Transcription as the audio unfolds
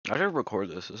I should record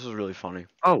this. This is really funny.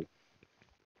 Oh.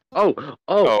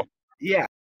 Yeah.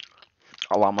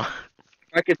 Alama.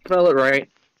 I can spell it right.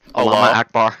 Alama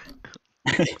Akbar.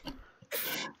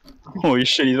 Holy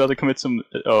shit, he's about to commit some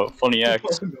funny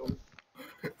acts. Oh, no.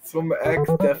 Some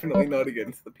acts definitely not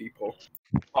against the people.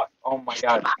 Oh my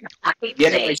god. Yeah,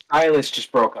 my stylus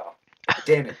just broke off.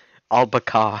 Damn it.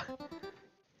 Al-Baka.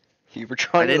 You were I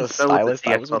trying to didn't spell it with stylist. a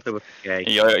C, I spelled it with a K.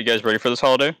 You guys ready for this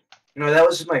holiday? No, that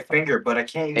was just my finger, but I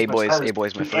can't use Hey my boys, stylus. hey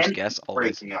boys, my first guess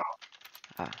always. Breaking out.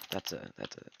 Ah, that's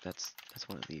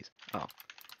one of these. Oh.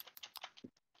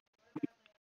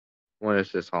 When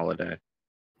is this holiday?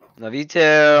 Love you too.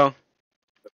 The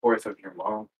 4th of your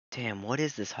mom. Damn, what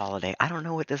is this holiday? I don't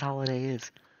know what this holiday is.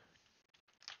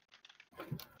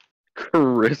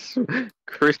 Christmas.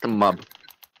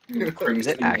 Is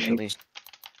it actually?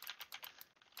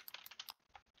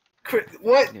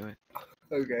 What? I knew it.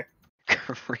 Okay.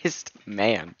 Christ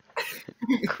man.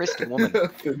 Christ woman.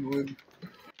 Finland.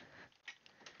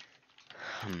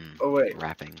 Hmm. Oh wait.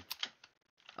 Rapping.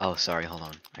 Oh, sorry, hold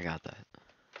on. I got that.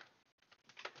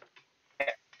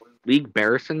 League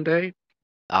Barrison Day?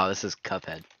 Oh, this is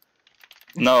Cuphead.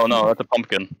 No, that's a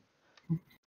pumpkin.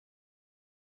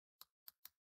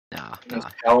 Nah.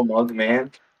 Hell mug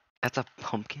man. That's a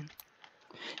pumpkin?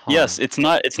 Hold Yes, on. it's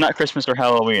not Christmas or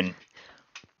Halloween.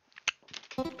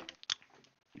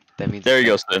 That means There you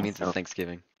go, That Sid. means it's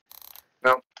Thanksgiving.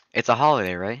 No. It's a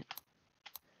holiday, right?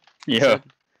 Yeah,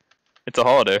 it's a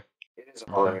holiday. It is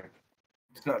a holiday.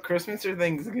 It's not Christmas or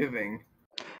Thanksgiving.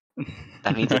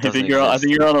 That means I it doesn't think I exist.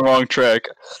 think you're on the wrong track.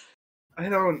 I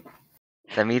don't.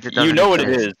 That means it doesn't You know what it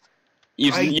exist.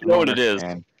 is. You know what it is.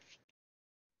 Man.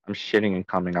 I'm shitting and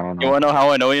coming, I don't You know. wanna know how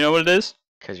I know you know what it is?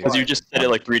 Because Because you just said it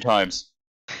like 3 times.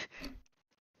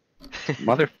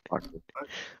 Motherfucker.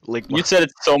 Ligma. You said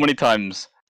it so many times.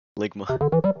 Ligma.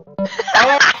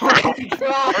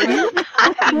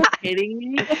 Are you kidding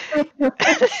me?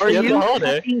 Are you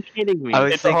holiday? kidding me? I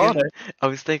was It's a holiday.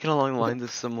 thinking along the lines of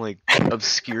some like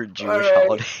obscure Jewish Alright.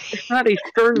 holiday. It's not a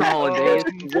stern holiday,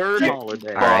 it's a word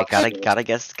holiday. Alright, gotta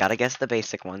guess the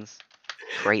basic ones.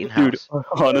 Great in Dude, house.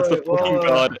 honest to Alright, well, fucking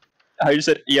god. How you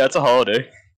said, yeah, it's a holiday.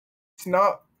 It's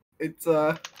not. It's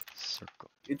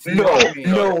Circle. It's No, not me.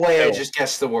 no way I just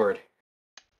guessed the word.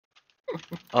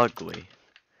 Ugly.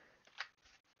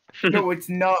 No, it's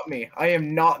not me. I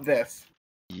am not this.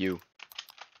 You.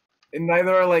 And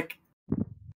neither are like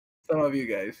some of you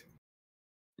guys.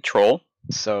 Troll?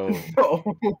 So No.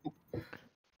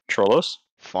 Trollos?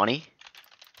 funny.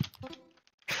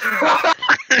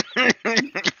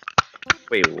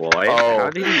 Wait, what? Oh. How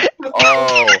did you...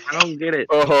 Oh. I don't get it.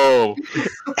 Oh.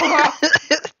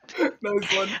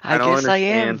 Nice one. I don't guess I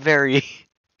am understand. very.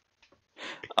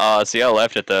 See, I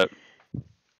laughed at that.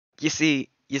 You see,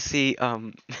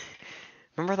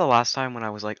 remember the last time when I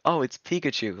was like, oh, it's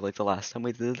Pikachu, like the last time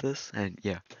we did this? And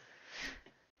yeah.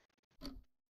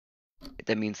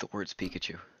 That means the word's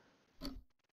Pikachu.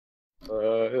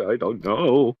 I don't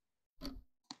know.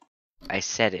 I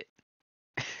said it.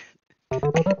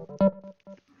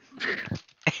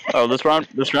 Oh, this round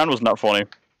was not funny.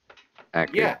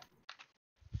 Accurate. Yeah.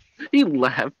 He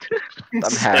left.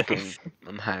 I'm hacking.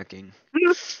 I'm hacking.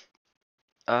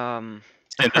 And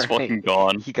it's Alright. fucking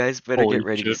gone. You guys better Holy get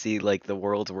ready to shit. see like the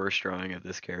world's worst drawing of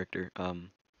this character. Oh,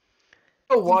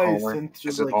 why is Homer. Synth Is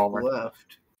just it like Homer?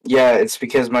 left? Yeah, it's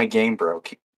because my game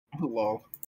broke. Lol.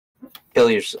 Kill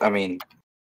yours. I mean,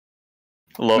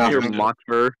 Love No, Your your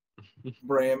Mockfur.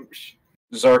 Bramsh.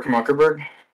 Zark Muckerberg.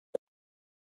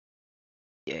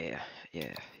 Yeah.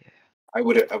 I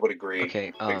would agree.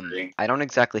 Okay. I would agree. I don't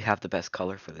exactly have the best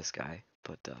color for this guy,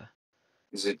 but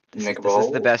Is it this Nick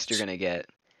is the best you're gonna get.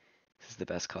 This is the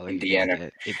best color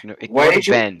Indiana. you're gonna get. Why Ignore did the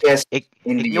you bend. guess Ignore the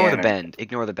Indiana? bend.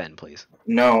 Ignore the bend, please.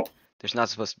 No. There's not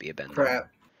supposed to be a bend. there.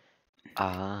 Crap.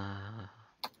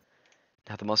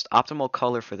 Now the most optimal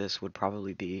color for this would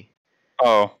probably be.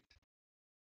 Oh.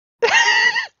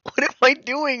 What am I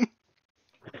doing?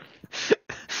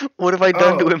 What have I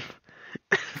done to Oh. him?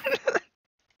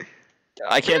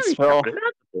 I can't spell.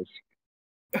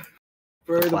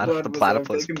 For The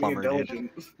platypus I've taken the plumber, dude.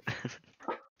 indulgence.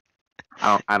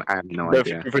 I have no The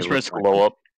idea. fish It prince was glow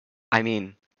up. I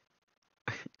mean,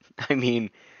 I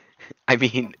didn't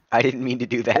mean to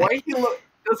do that. Why he look?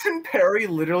 Doesn't Perry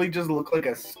literally just look like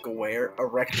a square, a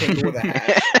rectangle with a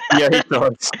hat? Yeah, he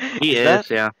does. He is, that,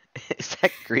 yeah. Is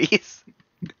that Grease?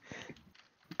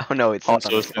 Oh no, it's not Also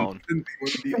on his Synth. phone. Synth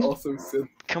would be also Synth.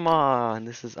 Come on,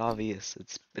 this is obvious.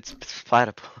 It's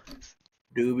platypus.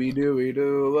 Dooby dooby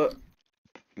doo. Look.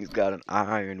 He's got an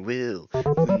iron will,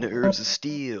 the nerves of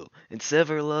steel, and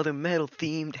several other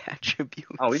metal-themed attributes.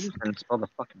 Oh, we just didn't spell the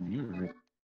fucking name.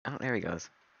 Oh, there he goes.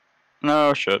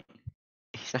 No shit.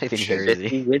 He's not even Shit. here, is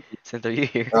he? Synth, are you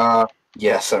here?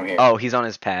 Yes, I'm here. Oh, he's on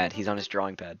his pad. He's on his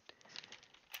drawing pad.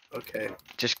 Okay.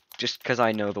 Just because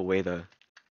I know the way the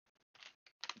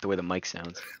mic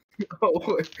sounds.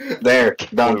 Oh, There,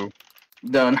 done. Blue.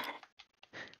 Done.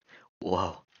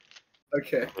 Whoa.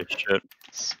 okay. Holy shit.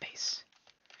 Space.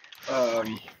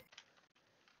 Um.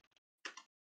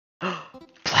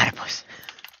 Platypus.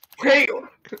 Wait.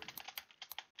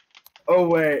 Oh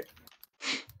wait.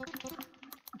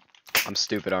 I'm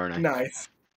stupid, aren't I? Nice.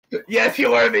 Yes,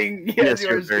 you are being. Yes, Yes, you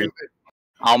you're are very- stupid.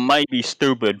 I might be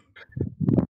stupid.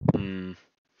 Hmm.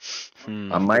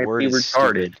 I might the word be is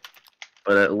retarded, stupid.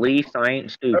 but at least I ain't All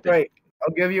stupid. right.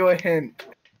 I'll give you a hint.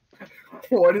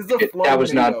 What is a flood That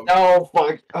was made not. of? Oh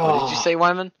fuck! What Oh, did you say,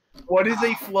 Wyman? What is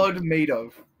a flood made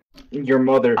of? Your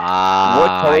mother.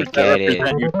 Ah, I What colors get it.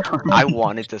 represent you? I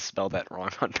wanted to spell that wrong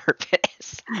on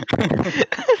purpose.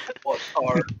 What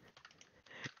are?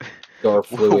 Gar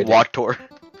fluid. Wator.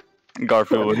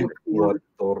 Garfield. What?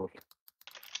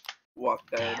 What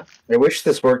there? I wish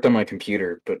this worked on my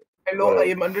computer, but Hello, I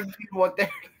am under what there.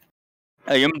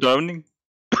 I am drowning.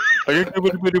 Are you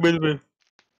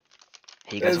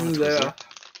Hey, you guys This want is to twist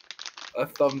a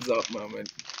thumbs up moment.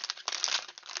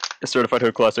 A certified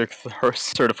hood classic, or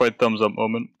certified thumbs up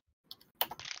moment.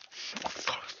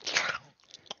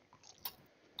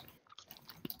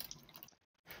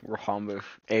 Rhombus,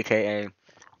 aka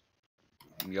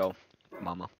Yo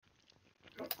Mama.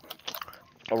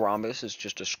 A rhombus is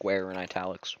just a square in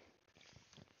italics.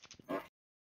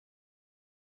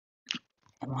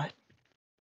 What?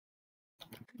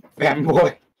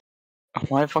 fanboy.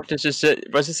 Why the fuck does it say?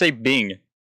 Why does it say Bing?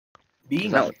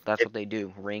 Being That's what they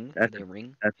do. Ring. That's- They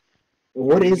ring.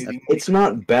 What is? It's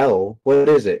not Bell. What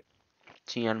is it?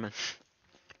 Tiananmen.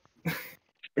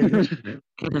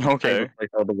 Okay. Like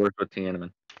all the words with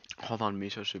Tiananmen. Hold on,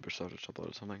 Miso Super Soul just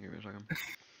uploaded something. Give me a second.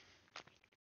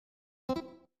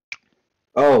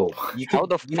 Oh, you How can,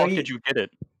 the you know, fuck did you get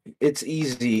it? It's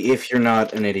easy if you're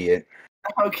not an idiot.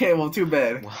 Okay, well, too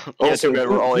bad. Well, Yeah, too bad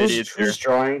we're all who's, idiots who's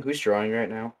drawing? Who's drawing right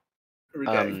now?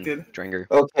 Redacted. Dringer.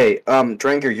 Okay,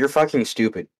 Dranker, you're fucking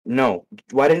stupid. No,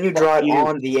 why didn't you draw it you.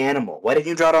 on the animal? Why didn't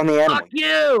you draw it on the animal? Fuck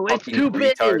you! It's Fucking too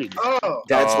big! retard. Oh,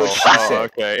 That's what she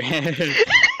said. Okay.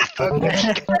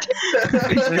 okay.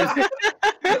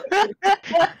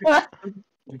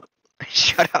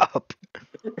 Shut up.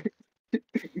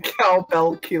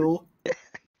 Cowbell kill.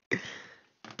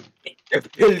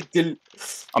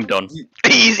 I'm done.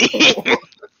 Easy.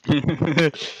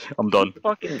 I'm done.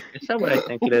 Fucking, is that what I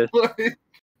think it is?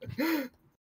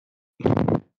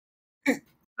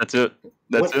 That's it.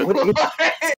 That's it. What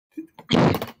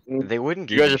is, They wouldn't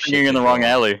give You guys are shit thinking in to the wrong draw.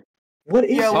 alley. what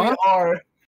is Yeah, we huh? are.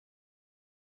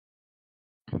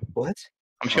 What?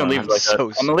 I'm just gonna leave I'm it like that.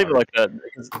 so I'm gonna leave it sorry. like that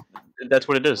because that's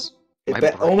what it is. It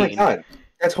My oh my brain. god,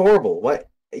 that's horrible. What?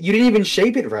 You didn't even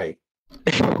shape it right.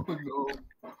 Oh, no.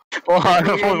 Well, I'm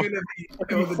gonna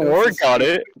be- Four got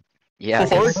it. Yeah,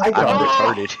 Four 'cause I'm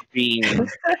got it. retarded. Bean.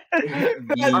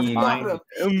 That's not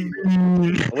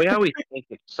a- We always think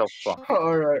it's so fucked.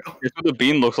 Alright. Here's what the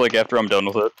bean looks like after I'm done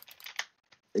with it.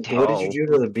 What did you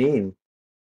do to the bean?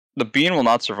 The bean will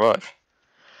not survive.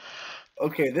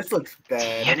 Okay, this looks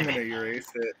bad. I'm gonna erase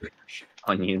it.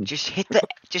 Onion. Just hit the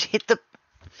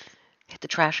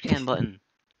trash can button.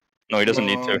 No, he doesn't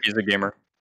need to. No. He's a gamer.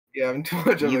 Yeah, I'm too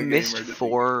much of You a missed gamer to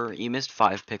four. You missed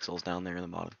 5 pixels down there in the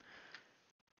bottom.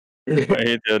 He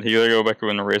did. He gotta go back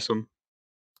and erase him.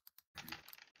 Is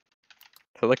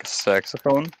that like a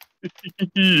saxophone?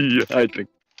 I think.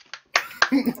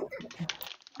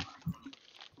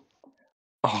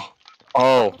 Oh.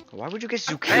 Oh. Why would you get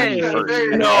zucchini Hey, first?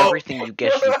 hey, Of no. everything you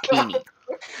get zucchini.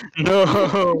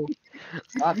 No.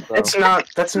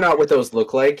 That's not what those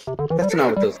look like. That's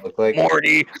not what those look like.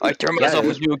 Morty, I turned Yeah, myself it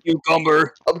is. into a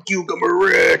cucumber. I'm Cucumber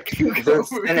Rick. That's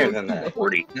thinner than that.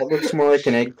 Morty. That looks more like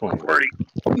an eggplant. Morty.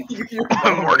 Your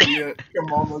mom, Morty. Your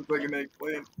mom looks like an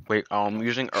eggplant. Wait, I'm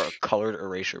using a colored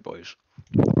eraser, boys.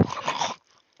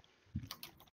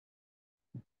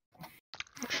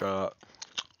 Shut up.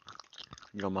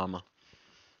 Yo, mama.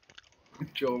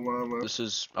 Joe Mama. This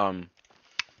is, Oh,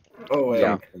 wait.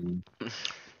 yeah.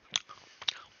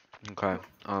 Okay.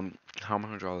 How am I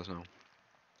gonna draw this now?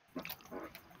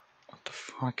 What the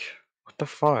fuck? What the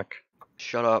fuck?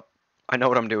 Shut up. I know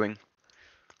what I'm doing.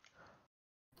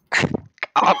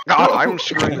 Oh, God, I'm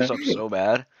screwing this up so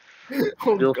bad.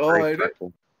 Oh, Feels very God.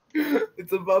 stressful.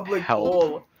 It's a public Help.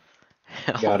 poll.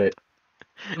 Got it.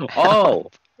 Oh!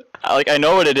 I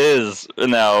know what it is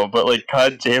now, but like,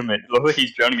 god damn it. It looks like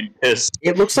he's drowning in piss.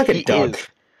 It looks like a He duck. is.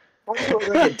 Why does it look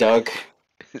like a duck?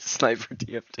 Sniper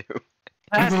TF2.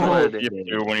 That's Oh, what it you is.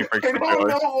 do when you break I the don't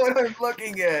jar. know what I'm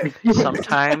looking at.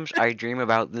 Sometimes I dream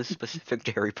about this specific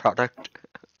dairy product.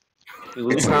 It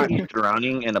looks It's like not- he's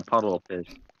drowning in a puddle of piss.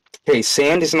 Hey,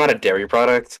 sand is not a dairy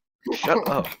product. Shut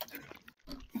up.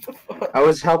 I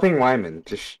was helping Wyman.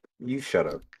 Just you shut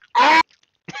up.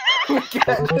 Look,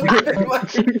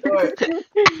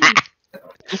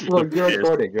 Look, you're Yes.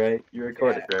 recording, right? You're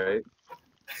recording, right?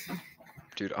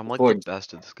 Dude, I'm like Boy. the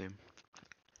best at this game.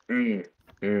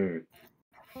 Mm.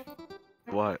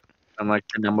 What? I'm like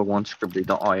the #1 script.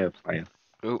 Don't I have fire?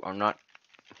 Ooh, I'm not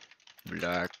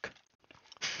black.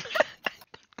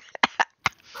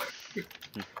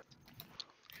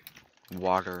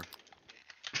 Water.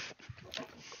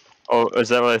 Oh, is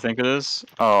that what I think it is?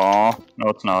 Oh, no,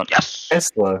 it's not. Yes!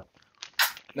 Tesla.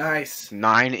 nice.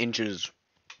 9 inches.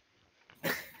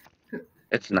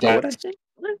 It's not That's- what I think.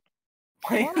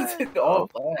 Why is it all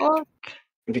black?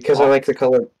 Because I like the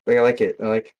color. Like, I like it. I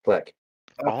like black.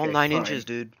 All Okay, 9 fine. inches,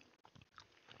 dude.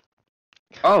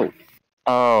 Oh.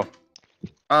 Oh,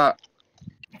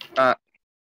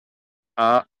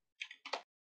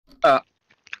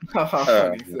 Haha,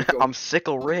 funny, Sickle. I'm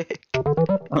Sickle Rick.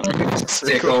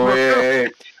 Sickle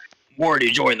Rick. Morty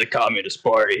joined the Communist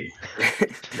Party.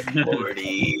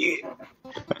 Morty.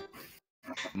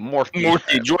 Morphe.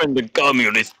 Morty joined the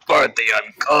Communist Party.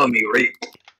 I'm Commie Rick.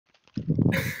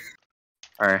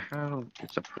 Alright, how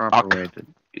it's a proper way to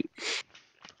do.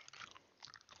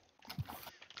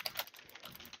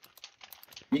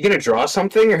 You gonna draw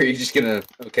something, or are you just gonna?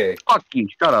 Okay. Fuck you,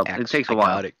 shut up. It X, takes a I while.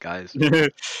 got it, guys.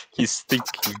 He's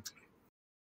thinking.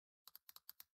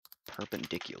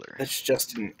 Perpendicular. That's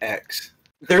just an X.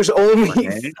 There's only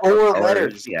Okay. 4 Or-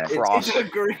 letters. yeah. It's- Cross. It's a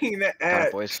green Got it,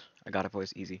 X. boys. I got it,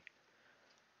 boys. Easy.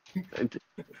 GG's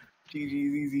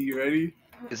easy. You ready?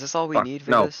 Is this all we Fuck, need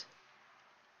for no. this?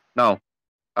 No.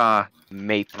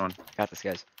 Mape. Hold on. Got this,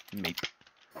 guys. Mape.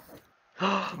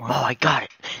 Oh, I got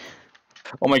it.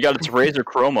 Oh my god, it's Razor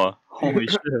Chroma. Holy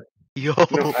shit. Yo.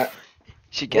 No,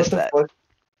 She what guessed the that. fuck?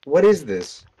 What is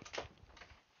this?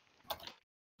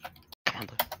 Come on,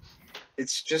 Blue.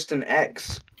 It's just an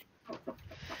X. What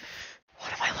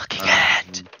am I looking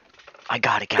at? I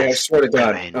got it, guys. Yeah, I swear to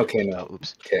God. Win. Okay, no. Oh,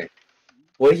 oops. Okay.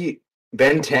 What do you?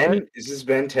 Ben 10? Is this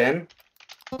Ben 10?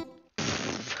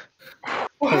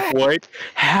 What?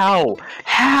 How?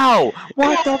 How?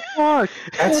 What the fuck?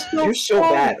 That's you're so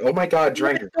bad. Oh my God,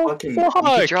 Drank, you're fucking. You could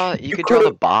Fuck! draw. You You could draw the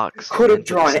could've- box. Could and have then put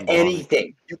the drawn symbol on it.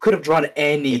 anything. You could have drawn It's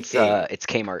anything. it's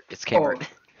Kmart. It's Kmart.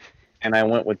 And I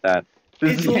went with that.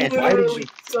 It's Yeah, why did literally you-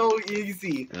 so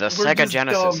easy. The We're Sega just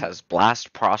Genesis dumb. has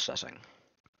blast processing.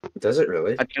 Does it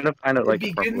really? I couldn't find it like It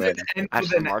the proper begins way. and ends That's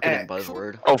with the an marketing X.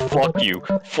 buzzword. Oh, fuck you.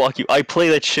 Fuck you. I play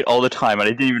that shit all the time and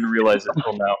I didn't even realize it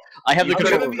until now. I have the You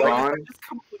could've control. drawn- I just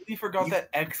completely forgot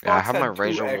that Xbox. Yeah, I have my had two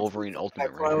Razor X's. Wolverine Ultimate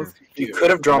That's why I right was here. You confused. could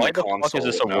have drawn Why the the console. fuck is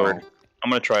this a no. word? I'm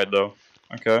gonna try it though.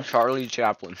 Okay. Charlie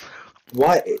Chaplin.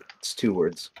 Why? It's 2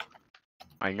 words.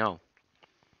 I know.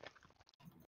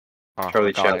 Oh,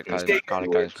 Charlie got it, Chaplin's guys. Got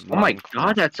it, guys. Oh my Minecraft.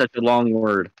 god, that's such a long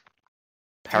word.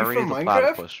 Perry from the Minecraft?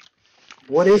 platypus.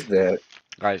 What is that?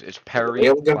 Guys, it's Perry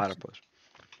Whale the gun? platypus.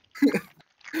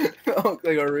 That looked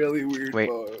like a really weird. Wait,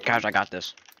 bug. guys, I got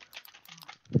this.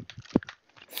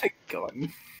 It's a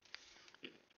gun.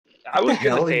 I was What the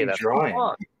hell gonna are say you that. drawing?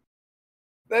 Fuck.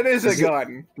 That is Is a it-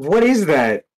 gun. What is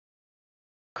that?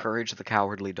 Courage the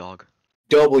Cowardly Dog.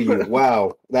 W.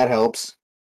 Wow, that helps.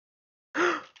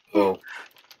 Oh,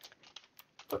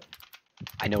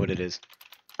 I know what it is.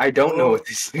 I don't know what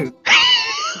this is.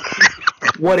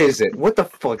 What is it? What the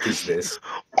fuck is this?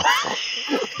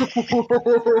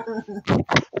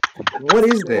 What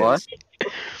is this? What?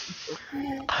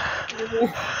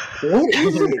 What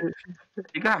is it?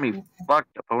 You got me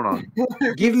fucked up. Hold on.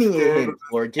 Give me a hint,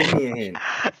 or give me a hint.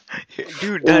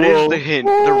 Dude, that is the Whoa. hint.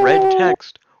 The red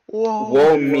text. Whoa.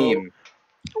 Whoa, meme.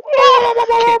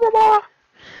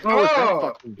 Oh, it's Oh. that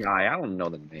fucking guy. I don't know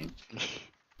the name.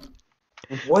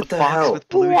 What A the fox hell? with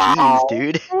blue jeans,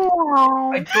 dude. I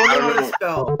don't know how to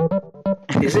spell.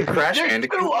 Is it Crash There's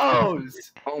Bandicoot? 2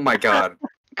 O's. Oh my god.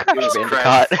 It Crash was Bandicoot.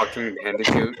 Crash fucking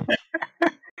Bandicoot.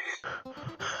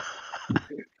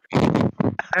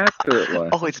 That's who it was.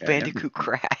 Oh, it's Okay, yeah. Bandicoot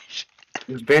Crash.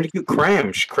 It was Bandicoot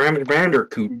Cramsh. Crammed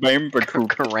Bandicoot.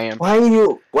 Cram. Why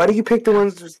do you pick the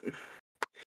ones that's...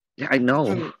 Yeah, I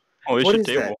know. Oh, it's What a is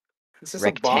table. that? Is this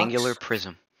Rectangular a box?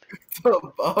 prism. It's a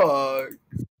bug.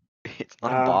 It's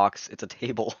not a box, it's a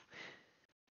table.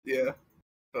 Yeah,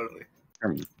 totally.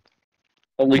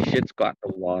 Holy shit, Scott,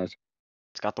 the laws.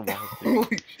 It's got the wall.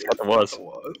 Holy shit. What it was. It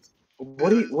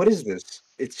was. What is this?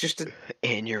 It's just a...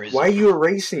 Aneurysm. Why are you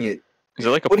erasing it? Is it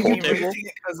like a What do pool you table? Erasing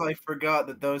it because I forgot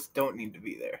that those don't need to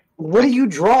be there. What are you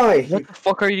drawing? What the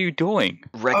fuck are you doing?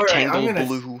 Rectangle gonna-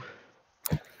 blue.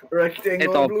 Rectangle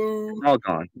It's all- blue. All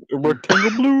gone.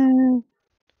 Rectangle blue.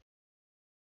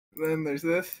 Then there's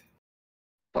this.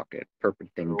 Fuck it. Once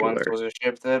Perpendicular. was a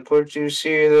ship that put you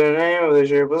see. The name of the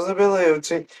ship was the Billy of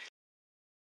Tea.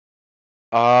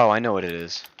 Oh, I know what it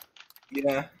is.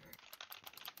 Yeah.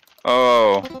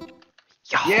 Oh,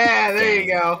 Yeah, there you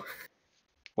dang. go.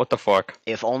 what the fuck?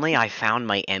 If only I found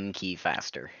my M key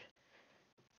faster.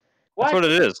 That's what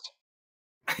it is.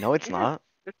 No, it's not.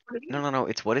 No.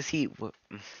 It's what is he?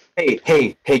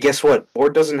 Hey, guess what?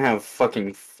 Board doesn't have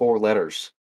fucking 4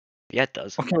 letters. Yeah, it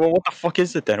does. Okay, well, what the fuck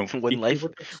is it then? When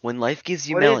life gives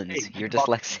you What is melons, it? you're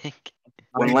dyslexic.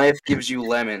 When life gives you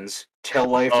lemons, tell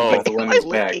life Oh. about the What am I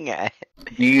lemons back. looking at?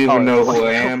 Do you Oh, even know what who the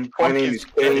I am? My fuck name is- is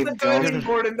Caleb That's a diving Johnson.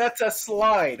 board and that's a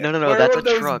slide. No, Where that's a would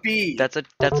those truck. be? That's a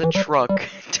truck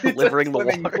It's a delivering the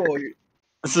swimming water. pool.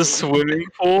 It's a swimming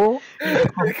pool?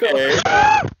 Okay.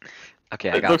 Okay,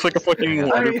 I It got looks like a this. I fucking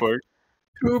got water this. park.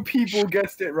 2 people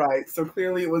guessed it right, so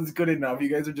clearly it was good enough. You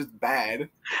guys are just bad.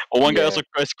 Well, one guy Yeah. also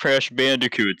pressed Crash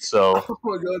Bandicoot, so Oh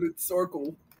my god, it's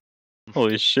Circle.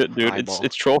 holy shit, dude! Eyeball.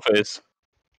 It's Trollface.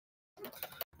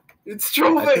 It's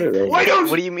Trollface. I did it. Why don't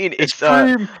What do you mean? It's It's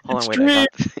Dream. Hold It's on, wait. I Dream. got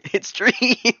this. It's Dream.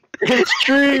 It's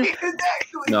Dream. It's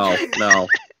actually No, Dream. no.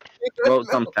 Well,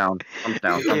 thumbs down. Thumbs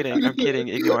down. I'm kidding.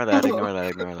 Ignore that. Here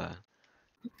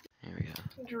we go.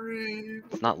 Dream.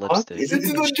 It's not What? lipstick. It's the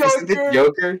Isn't it Joker.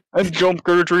 Joker? And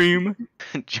Joker Dream.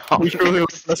 John. We truly live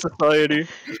in a society.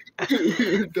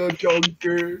 The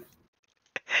Joker.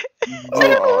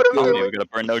 Oh, Okay, we gotta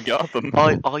burn out Gotham.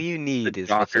 All you need is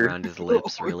what's Joker. around his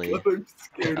lips, Oh my really. God, I'm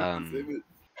scared Um, of this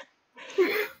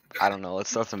image. I don't know.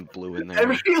 Let's throw some blue in there.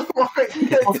 Every line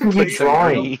has What to are you be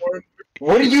drawing? one.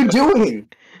 What are you doing?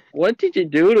 What did you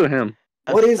do to him?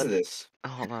 What is That's- this?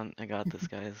 Hold on, I got this,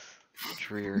 guys.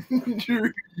 Dreer.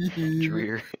 Dream.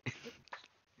 Dreer.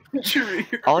 Dream.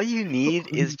 All you need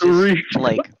is just Dreer.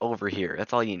 like over here.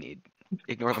 That's all you need.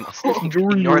 Ignore the mustache. Dreer.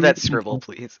 Ignore that scribble,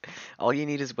 please. All you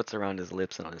need is what's around his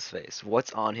lips and on his face.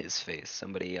 What's on his face?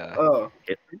 Somebody. Oh,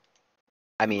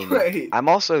 I mean, wait. I'm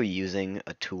also using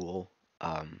a tool.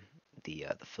 The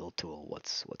fill tool.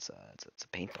 What's it's a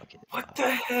paint bucket. What the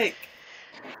heck?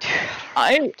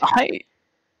 I I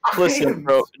listen, am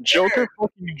bro. scared. Joker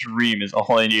fucking Dream is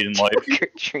all I need in life. Joker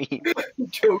Dream.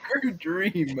 Joker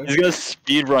Dream. He's gonna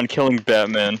speedrun killing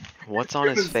Batman. What's on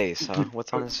his face, huh?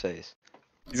 What's on his face?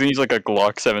 He's gonna use like a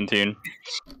Glock 17.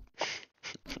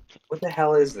 What the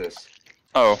hell is this?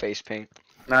 Oh, Face paint.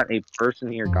 Not a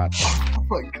person here got Oh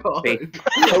my god. Face.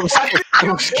 I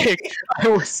was kicked. I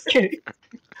was kicked.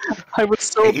 I was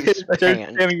so Face pissed. I started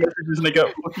pan. spamming messages and I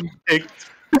got fucking kicked.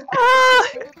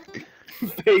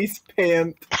 Face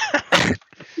pant.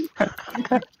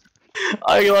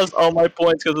 I lost all my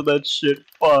points because of that shit.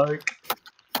 Fuck.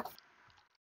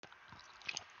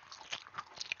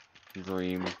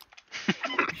 Dream.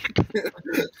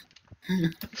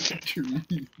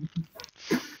 Dream.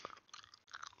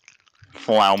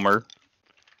 Floumer.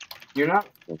 You're not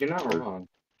wrong.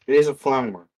 It is a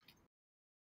flower.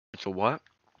 It's a what?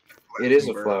 It is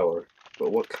a flower.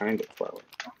 But what kind of flower?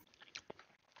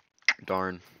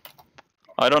 Darn.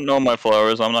 I don't know my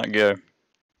flowers. I'm not gay.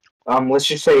 Let's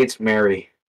just say it's Mary.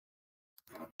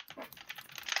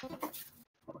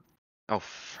 Oh,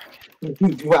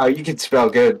 frick. Wow, you can spell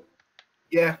good.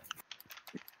 Yeah.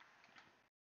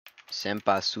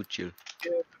 Senpasuchi.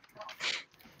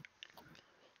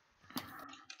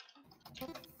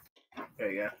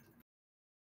 There you go.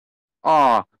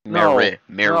 Aw, no.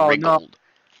 Marigold.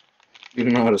 You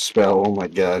know how to spell. Oh my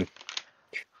god.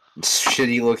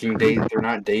 Shitty looking daisies. They're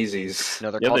not daisies.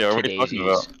 No, they're Yeah, called they are. What are you talking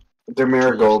daisies. They're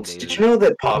marigolds. Daisies. Did you know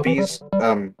that poppies,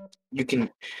 you can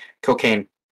cocaine?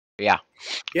 Yeah.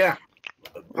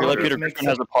 Real Peter Griffin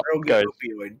has a pop, guys.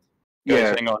 Opioid. Guys, Yeah,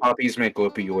 hang on. poppies make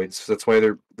opioids. That's why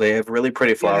they have really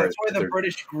pretty Yeah, flowers. that's why but the they're-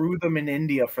 British grew them in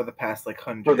India for the past like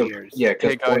for 100 the- years. Yeah, 'cause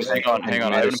Hey guys, poison hang on. and I have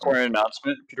an medicine. important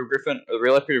announcement. Peter Griffin,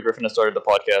 Real Life Peter Griffin has started the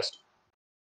podcast.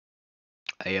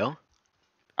 Ayo?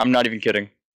 I'm not even kidding.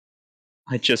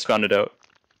 I just found it out.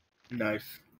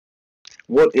 Nice.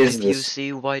 What is If you this?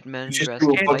 see white men You just dressed do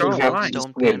a in fucking white job. robes, Just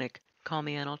don't win. panic. Call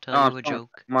me and I'll tell Oh, you a it's fine.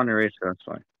 joke. I'm on erasure, that's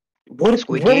fine.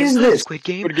 Squid What Game? is this? Squid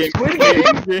Game? Good game. Squid Game.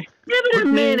 Give it a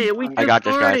minute. We I got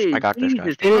this, guys. started. I got this,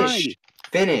 guys. Jesus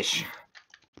Finish.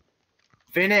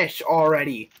 Finish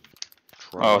already.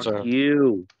 Oh, Christ. sorry.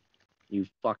 You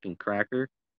fucking cracker.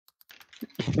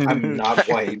 I'm not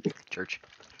white. Church.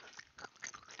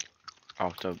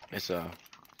 Oh, it's a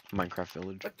Minecraft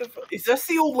village. What the Is this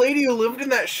the old lady who lived in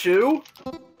that shoe?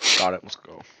 Got it. Let's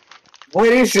go. What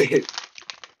is it?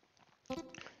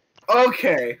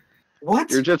 Okay, What?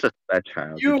 You're just a fat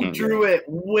child. you can't drew get it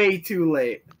way too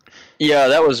late. Yeah,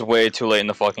 that was way too late in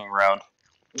the fucking round.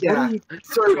 What Yeah, are you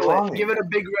circle drawing? it. Give it a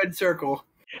big red circle.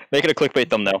 Make it a clickbait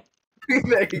thumbnail.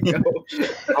 There you go.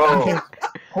 Oh,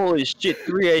 Holy shit,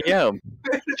 3 a.m.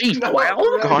 Jeez, No, wow.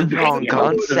 red. Gone wrong,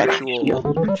 gone It's a sexual.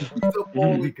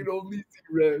 ball, you can only see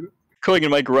red. Going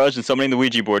in my garage and summoning the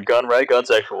Ouija board. Gone right, gone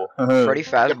sexual. Freddy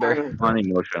Fazbear.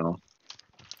 Unemotional.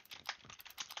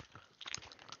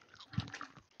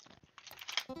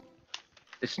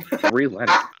 It's 3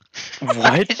 letters.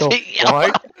 What the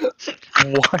fuck?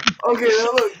 What? Okay,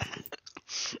 now look.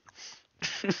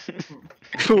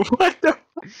 What the?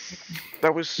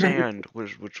 That was sand,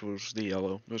 which was the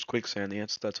yellow. It was quicksand.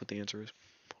 That's what the answer is.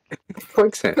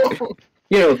 quicksand.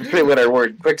 You know, the three-letter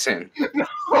word, quicksand.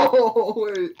 Oh,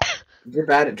 wait. You're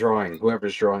bad at drawing,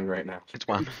 whoever's drawing right now. It's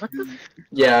one.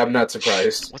 Yeah, I'm not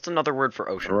surprised. What's another word for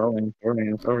ocean?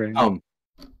 Throwing.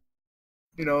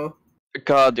 You know?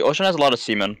 God, the ocean has a lot of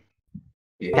semen.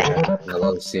 Yeah, I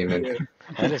love semen. Yeah.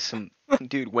 That is some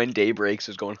dude. When day breaks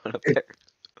is going on up there.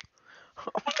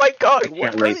 Oh my god!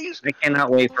 What are these? I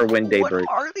cannot wait for when day What breaks.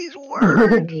 are these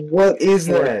words? What is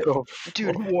that?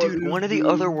 Dude, What dude, is one of the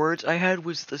this? other words I had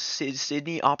was the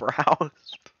Sydney Opera House.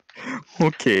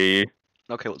 Okay.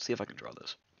 Okay, let's see if I can draw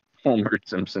this. Homer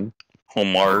Simpson.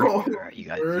 Homar. Oh, Alright, you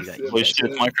got Holy shit,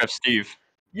 it's Minecraft Steve.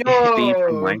 Yo! Steve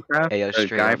from Minecraft? Hey, yo, The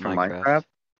straight guy up from Minecraft. Minecraft?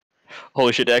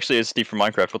 Holy shit, actually it's Steve from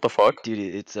Minecraft. What the fuck? Dude,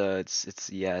 it's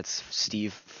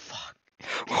Steve. Fuck.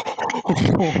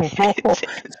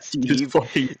 He's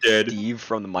fucking dead. Steve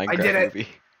from the did Minecraft it. movie.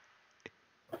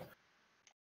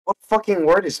 What fucking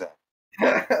word is that?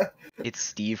 It's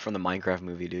Steve from the Minecraft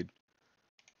movie, dude.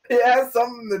 It has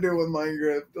something to do with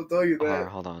Minecraft, I'll tell you that.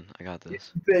 Hold on, I got this.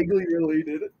 It's vaguely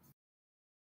related.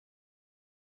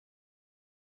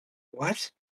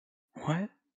 What? What?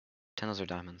 Tennos are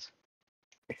diamonds.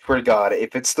 I swear to God,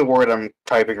 if it's the word I'm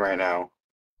typing right now,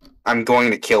 I'm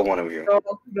going to kill one of you.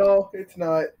 No, it's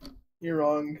not. You're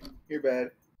wrong. You're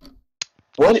bad.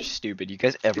 You're What? stupid. You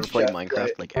guys ever It's play chest Minecraft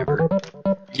plate. like ever?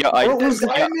 Yeah, I. What was I'm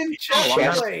that? in Oh, chest I'm not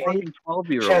Chest a plate. fucking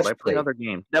 12-year-old. Chest I play plate. other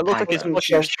games. That looked like his Minecraft. fucking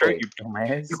Chest shirt, plate. you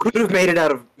dumbass. You could have made it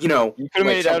out of, You could have like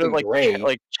made it out of something gray.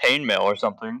 like chainmail or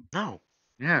something. No.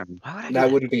 Yeah. Why would I do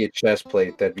That wouldn't be a chest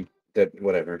plate.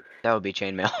 Whatever. That would be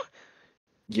chainmail.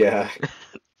 Yeah,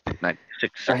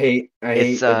 96. I hate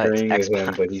It's agreeing with him,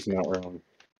 X-Pac. but he's not wrong.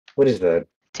 What is that?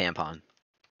 Tampon.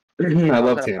 I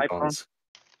love that a pipe bomb? tampons.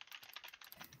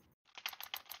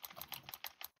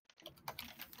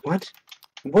 What?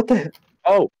 What the?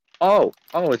 Oh,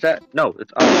 is that? No,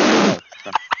 it's. Oh,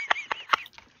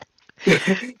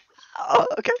 Oh,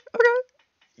 okay.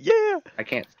 Yeah. I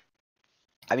can't.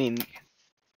 I mean,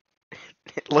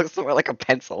 it looks more like a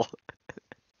pencil.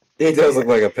 It does look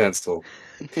like a pencil.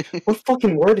 What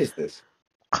fucking word is this?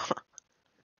 I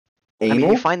Anal? mean,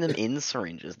 you find them in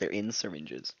syringes. They're in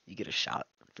syringes. You get a shot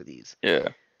for these. Yeah.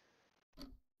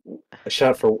 A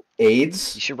shot for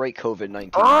AIDS? You should write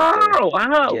COVID-19. Oh,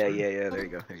 wow. Yeah. There you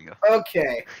go.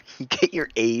 Okay. You get your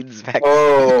AIDS vaccine.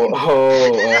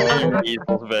 Oh.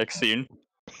 Measles vaccine.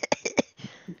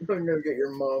 I'm gonna get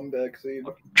your mom vaccine.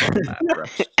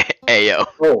 Ayo.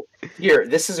 Oh, here,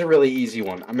 this is a really easy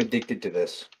one. I'm addicted to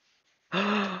this.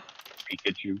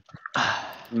 Pikachu.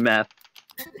 Meth.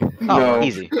 Oh, No.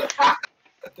 easy.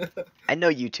 I know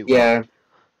you two. Yeah.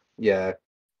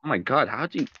 Oh my god,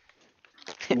 how'd you.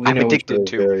 We I'm know each addicted other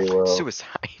to very well.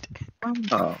 suicide.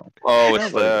 Oh. Oh,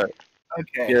 it's that.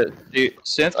 Okay. Yeah, dude,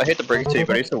 since I hate to break it to you,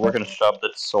 but I used to work in a shop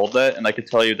that sold that, and I could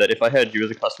tell you that if I had you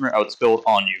as a customer, I would spill it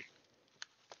on you.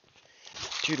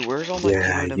 Dude, where's all my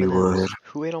Yeah, peanut you M&Ms? would.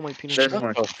 Who ate all my peanut Shut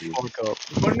M&Ms? the Fuck up.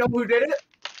 Wanna know who did it?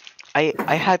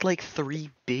 I had like 3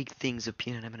 big things of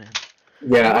peanut M&Ms.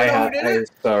 Yeah, You know who did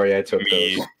sorry, I took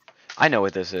Me. those. I know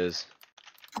what this is.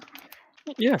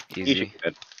 Yeah. Easy.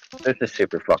 This is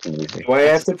super fucking easy. Do I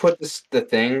have to put the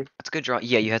thing? That's a good draw.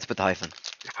 Yeah, you had to put the hyphen.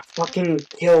 Fucking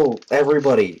kill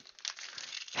everybody.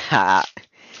 Ha.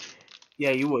 Yeah,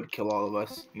 you would kill all of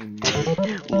us. You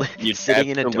You Sitting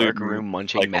in a dark absolute room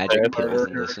munching psychopath. magic pills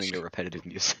and Murder. listening to repetitive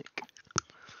music.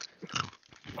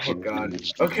 Oh god.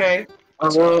 Okay.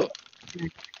 Well,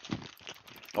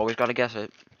 Always gotta guess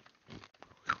it.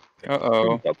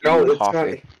 Uh-oh. No, it's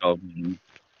Coffee. not.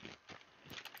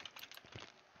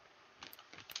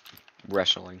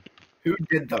 Wrestling. Who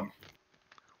did them?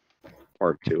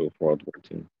 Part 2 of World War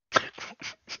II.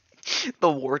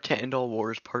 The War to End All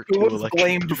Wars Part Who 2 was election.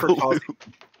 blamed for causing?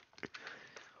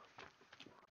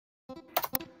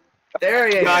 There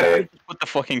you God, go. I put the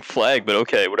fucking flag, but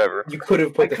okay, whatever. You could have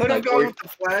I put the could have flag. gone with the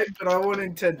flag, but I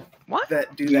wanted to What?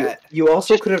 do You, that. you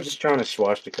also could have just drawn a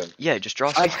swastika. Yeah, just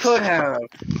draw. I could have.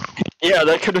 Yeah,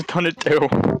 that could have done it too.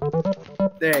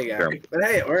 There you go. But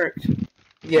hey, it worked.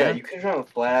 Yeah, Yeah. you could have drawn a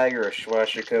flag or a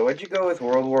swastika. Why'd you go with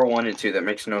World War I and II? That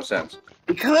makes no sense.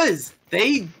 Because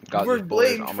they Got were this, boys.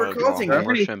 blamed I'm for gonna draw causing more it.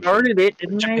 Somebody Simpsons. started it,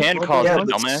 didn't Japan they? caused yeah, it, but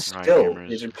dumbass. Alright, still, gamers.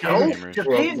 the Japan No, Gamers.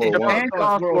 Japan did World War not Japan cause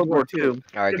caused World War II. II.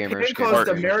 Alright, Japan gamers. caused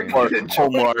gamers, America gamers, to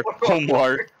gamers. join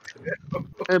Homar.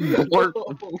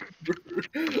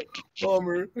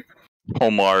 Homer.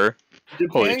 Homar.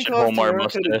 Holy Japan shit, caused Homar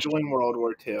America to mustache. join World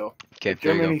War II. Okay, there you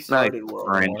Germany go. started World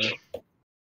War. French.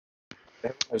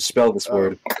 I've spelled this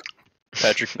word.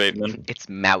 Patrick Bateman. It's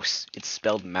mouse. It's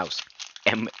spelled mouse.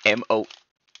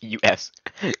 M-O-U-S.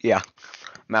 Yeah.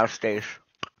 Mouse stays.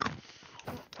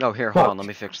 Oh, here, hold on. Let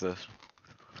me fix this.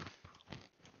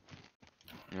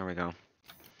 There we go.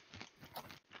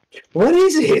 What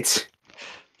is it?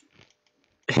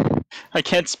 I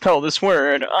can't spell this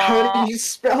word. How do you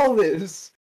spell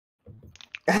this?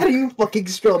 How do you fucking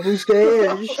spell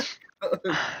mustache?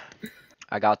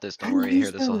 I got this. Don't How do worry. you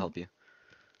Here, this will spell it? help you.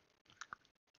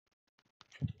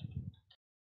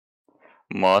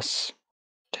 Mustache.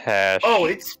 Oh,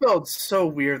 it's spelled so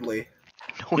weirdly.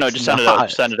 No, it's just send it not.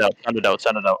 out. Send it out. Send it out.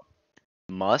 Send it out.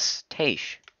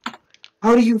 Mustache.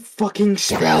 How do you fucking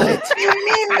spell it? What do you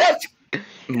mean that's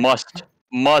Must.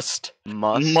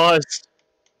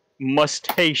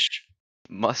 Mustache.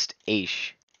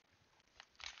 Mustache.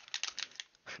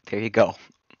 There you go.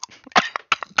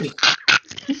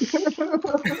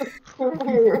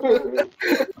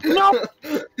 no?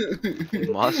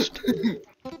 Must.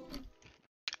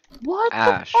 What?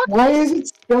 Ash. Why is it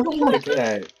spelled like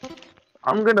that?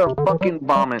 I'm gonna fucking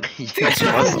vomit. That's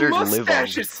how Mustard live on.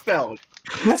 mustache is spelled.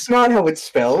 That's not how it's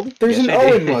spelled. There's Yes, an it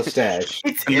O in is. mustache.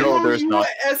 It's No, there's not.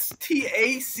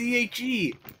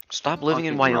 M-U-S-T-A-C-H-E. Stop living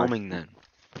in Fucking Wyoming then.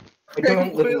 I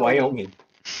don't live in Wyoming.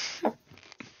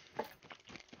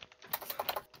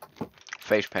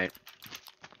 Face paint.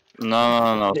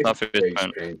 No, it's not face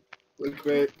paint.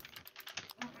 Clickbait.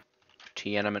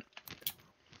 Tiananmen.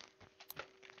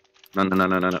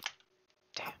 No.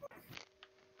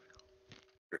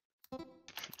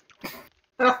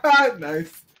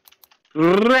 Nice.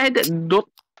 Red dot.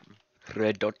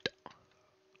 Red dot.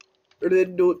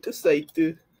 Red dot to site.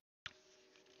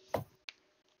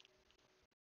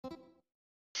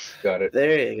 Got it.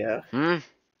 There you go. Hmm.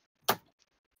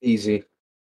 Easy.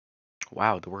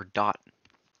 Wow, the word dot.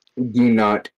 Do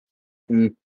not. I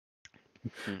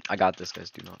got this, guys.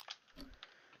 Do not.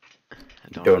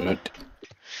 Donut.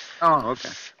 Oh, okay.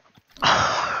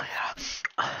 Yeah.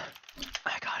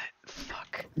 I got it.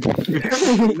 Fuck.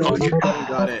 No, you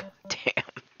got it. Damn.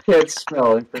 Can't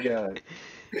spell. I forgot.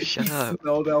 Shut up.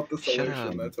 Spelled out the Shut solution.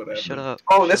 up. That's what happened. Shut up.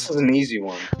 Oh, this is an easy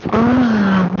one.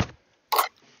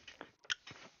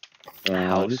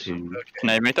 House. Can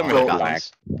I make them Alright, go I got black?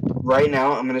 this. Right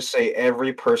now, I'm gonna say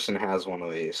every person has one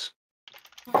of these.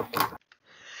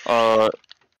 I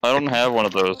don't have one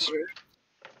of those. You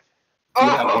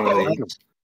have one of Oh, these.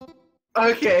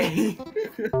 okay.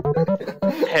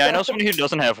 Hey, I know somebody who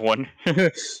doesn't have one. Yeah,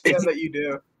 that you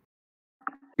do.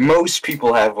 Most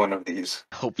people have one of these.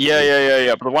 Hopefully.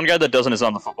 Yeah. But the one guy that doesn't is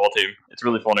on the football team. It's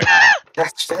really funny.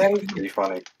 That is pretty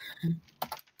funny.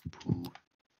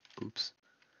 Oops.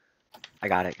 I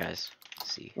got it, guys.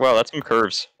 Let's see. Wow, that's some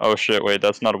curves. Oh shit, wait,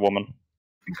 that's not a woman.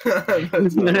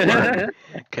 That's not a word.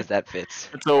 Because that fits.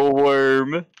 It's a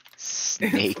worm.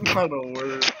 Snake. It's not a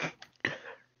word.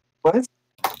 What?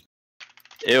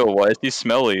 Ew, why is he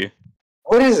smelly?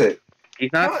 What is it?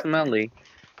 He's not What? smelly.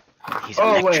 He's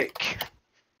Oh, electric.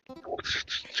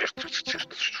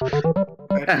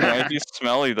 Why is he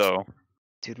smelly though?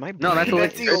 Dude, my No, that's brain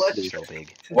electric. is so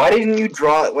big. Why didn't you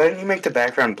draw it? Why didn't you make the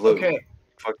background blue? Okay.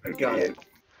 Fucking Got idiot.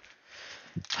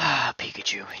 Ah,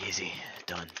 Pikachu. Easy.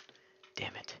 Done.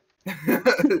 Damn it.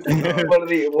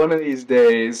 One of these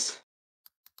days.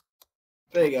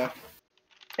 There you go.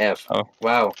 F. Oh.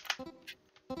 Wow.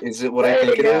 Is it what I There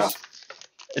think you it go. is?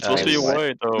 It's supposed to be It's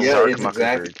white though. Yeah, Dark it's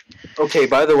exactly. Muckerberg. Okay,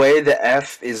 by the way, the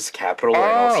F is capital and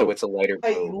also Oh. it's a lighter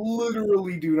I blue.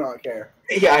 literally do not care.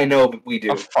 Yeah, I know, but we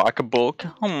do. A fuck book.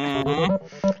 I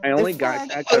only got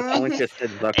that because someone just said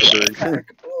Zuckerberg.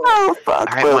 Oh, fuck.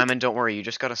 Alright, Wyman, don't worry. You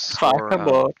just gotta score a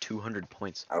book. 200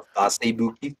 points. I'll say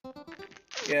Buki.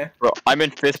 Yeah. Bro, I'm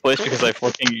in 5th place because I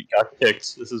fucking got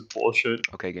kicked. This is bullshit.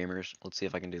 Okay, gamers. Let's see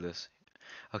if I can do this.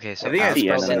 Okay, so think I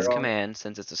spelled that since wrong. command,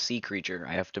 since it's a sea creature,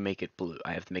 I have to make it blue.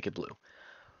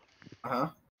 Uh-huh.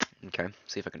 Okay,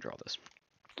 see if I can draw this.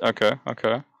 Okay.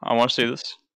 I want to see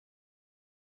this.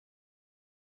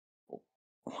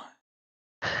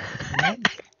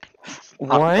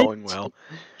 Not What? going well.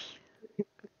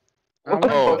 What the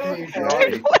Oh. fuck are you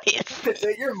drawing? What is Is this?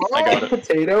 it your mom? I got it.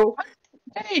 Potato?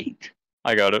 Hey.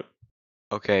 I got it.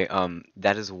 Okay,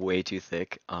 that is way too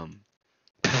thick. No,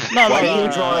 Why are no, you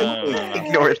no, drawing? no, no, no.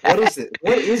 Ignore that. What is it?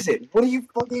 What is it? What are you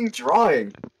fucking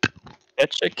drawing?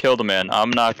 That shit killed a man.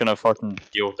 I'm not gonna fucking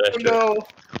deal with that Oh, shit. no.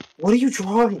 What are you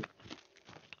drawing?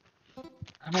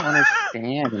 I don't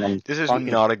understand. And I'm This is fucking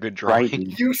not a good drawing.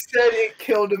 frightened. You said it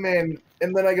killed a man,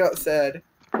 and then I got sad.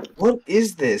 What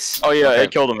is this? Oh yeah, Okay.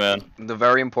 it killed a man. The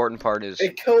very important part is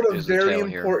It killed a Here's the very tail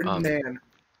here. important man.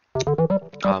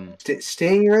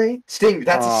 Stingray?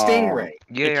 That's a Aw. stingray.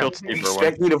 yeah, It yeah. killed You Steve Irwin.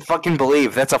 expect me to fucking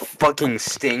believe that's a fucking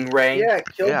stingray? Yeah, it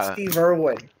killed Yeah. Steve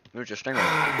Irwin. It was just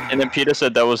stingray. And then Peter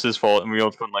said that was his fault, and we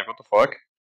all went like, "What the fuck?"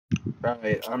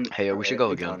 Right, Hey, we should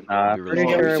go again. It'd be pretty really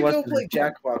Oh, sure we it should wasn't go play his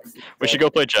fault. Jackbox. We should go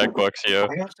play Jackbox. Yeah.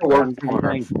 I have to work I'm tomorrow.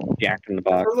 playing Jack in the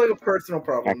Box. Sounds like a personal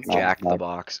problem. Jack- Jack the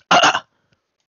box.